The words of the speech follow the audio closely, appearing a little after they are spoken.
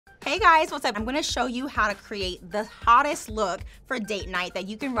Hey guys, what's up? I'm gonna show you how to create the hottest look for date night that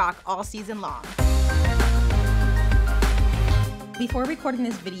you can rock all season long. Before recording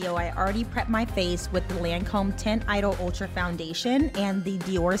this video, I already prepped my face with the Lancome Tint Idol Ultra Foundation and the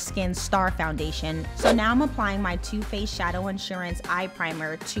Dior Skin Star Foundation. So now I'm applying my Too Faced Shadow Insurance Eye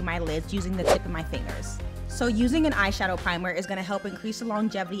Primer to my lids using the tip of my fingers. So using an eyeshadow primer is gonna help increase the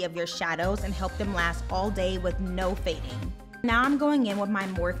longevity of your shadows and help them last all day with no fading. Now I'm going in with my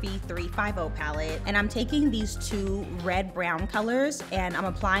Morphe 350 palette, and I'm taking these two red-brown colors and I'm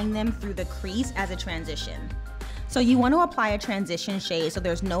applying them through the crease as a transition. So you want to apply a transition shade so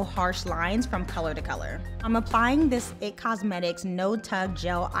there's no harsh lines from color to color. I'm applying this IT Cosmetics No Tug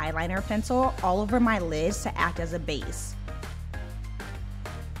Gel Eyeliner Pencil all over my lids to act as a base.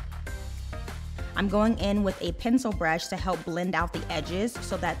 I'm going in with a pencil brush to help blend out the edges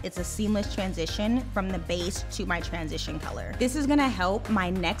so that it's a seamless transition from the base to my transition color. This is gonna help my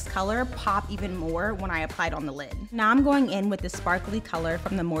next color pop even more when I apply it on the lid. Now I'm going in with the sparkly color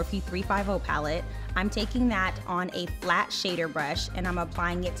from the Morphe 350 palette. I'm taking that on a flat shader brush and I'm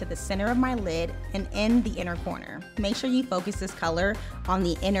applying it to the center of my lid and in the inner corner. Make sure you focus this color on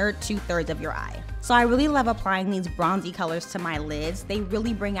the inner 2/3 of your eye. So I really love applying these bronzy colors to my lids. They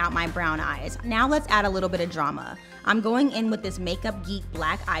really bring out my brown eyes. Now let's add a little bit of drama. I'm going in with this Makeup Geek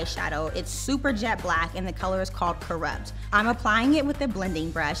black eyeshadow. It's super jet black and the color is called Corrupt. I'm applying it with a blending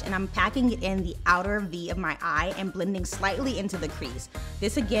brush and I'm packing it in the outer V of my eye and blending slightly into the crease.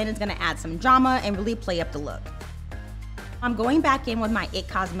 This again is gonna add some drama and really play up the look. I'm going back in with my IT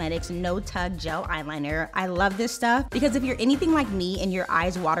Cosmetics No Tug Gel Eyeliner. I love this stuff because if you're anything like me and your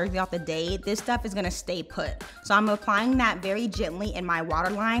eyes water throughout the day, this stuff is gonna stay put. So I'm applying that very gently in my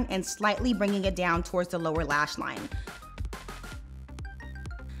waterline and slightly bringing it down towards the lower lash line.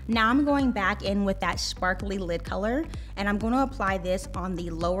 Now I'm going back in with that sparkly lid color and I'm going to apply this on the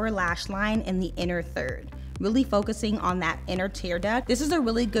lower lash line in the inner third. Really focusing on that inner tear duct. This is a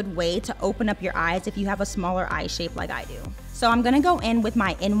really good way to open up your eyes if you have a smaller eye shape like I do. So I'm gonna go in with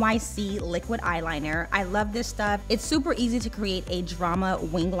my NYC liquid eyeliner. I love this stuff. It's super easy to create a drama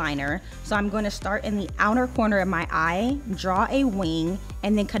wing liner. So I'm going to start in the outer corner of my eye, draw a wing,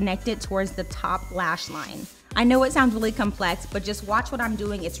 and then connect it towards the top lash line. I know it sounds really complex, but just watch what I'm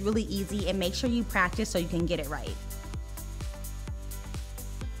doing. It's really easy and make sure you practice so you can get it right.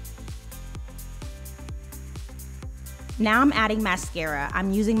 Now I'm adding mascara.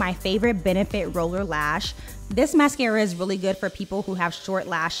 I'm using my favorite Benefit Roller Lash. This mascara is really good for people who have short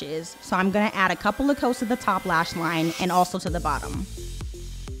lashes. So I'm gonna add a couple of coats to the top lash line and also to the bottom.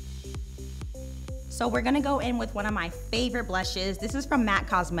 So we're gonna go in with one of my favorite blushes. This is from MAC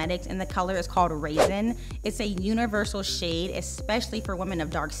Cosmetics and the color is called Raisin. It's a universal shade, especially for women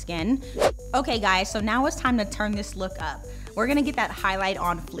of dark skin. Okay guys, so now it's time to turn this look up. We're gonna get that highlight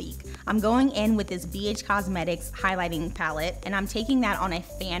on fleek. I'm going in with this BH Cosmetics highlighting palette and I'm taking that on a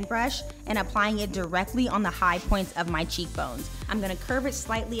fan brush and applying it directly on the high points of my cheekbones. I'm gonna curve it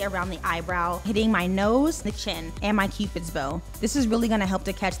slightly around the eyebrow, hitting my nose, the chin, and my Cupid's bow. This is really gonna help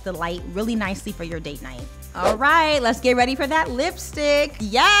to catch the light really nicely for your date night. All right, let's get ready for that lipstick.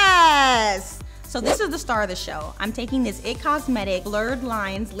 Yes! So this is the star of the show. I'm taking this IT Cosmetics Blurred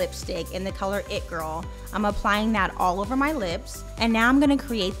Lines lipstick in the color It Girl. I'm applying that all over my lips. And now I'm gonna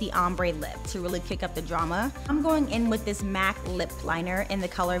create the ombre lip to really kick up the drama. I'm going in with this MAC lip liner in the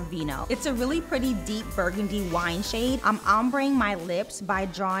color Vino. It's a really pretty deep burgundy wine shade. I'm ombreing my lips by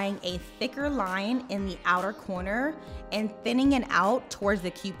drawing a thicker line in the outer corner and thinning it out towards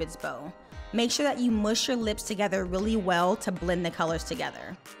the Cupid's bow. Make sure that you mush your lips together really well to blend the colors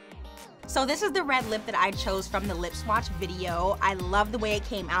together. So this is the red lip that I chose from the lip swatch video. I love the way it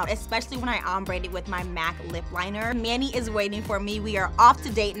came out, especially when I ombreed it with my MAC lip liner. Manny is waiting for me. We are off to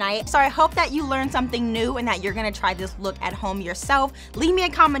date night. So I hope that you learned something new and that you're gonna try this look at home yourself. Leave me a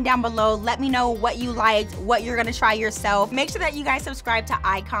comment down below. Let me know what you liked, what you're gonna try yourself. Make sure that you guys subscribe to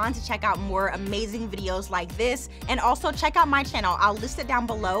Icon to check out more amazing videos like this. And also check out my channel. I'll list it down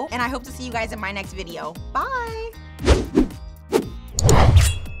below. And I hope to see you guys in my next video. Bye.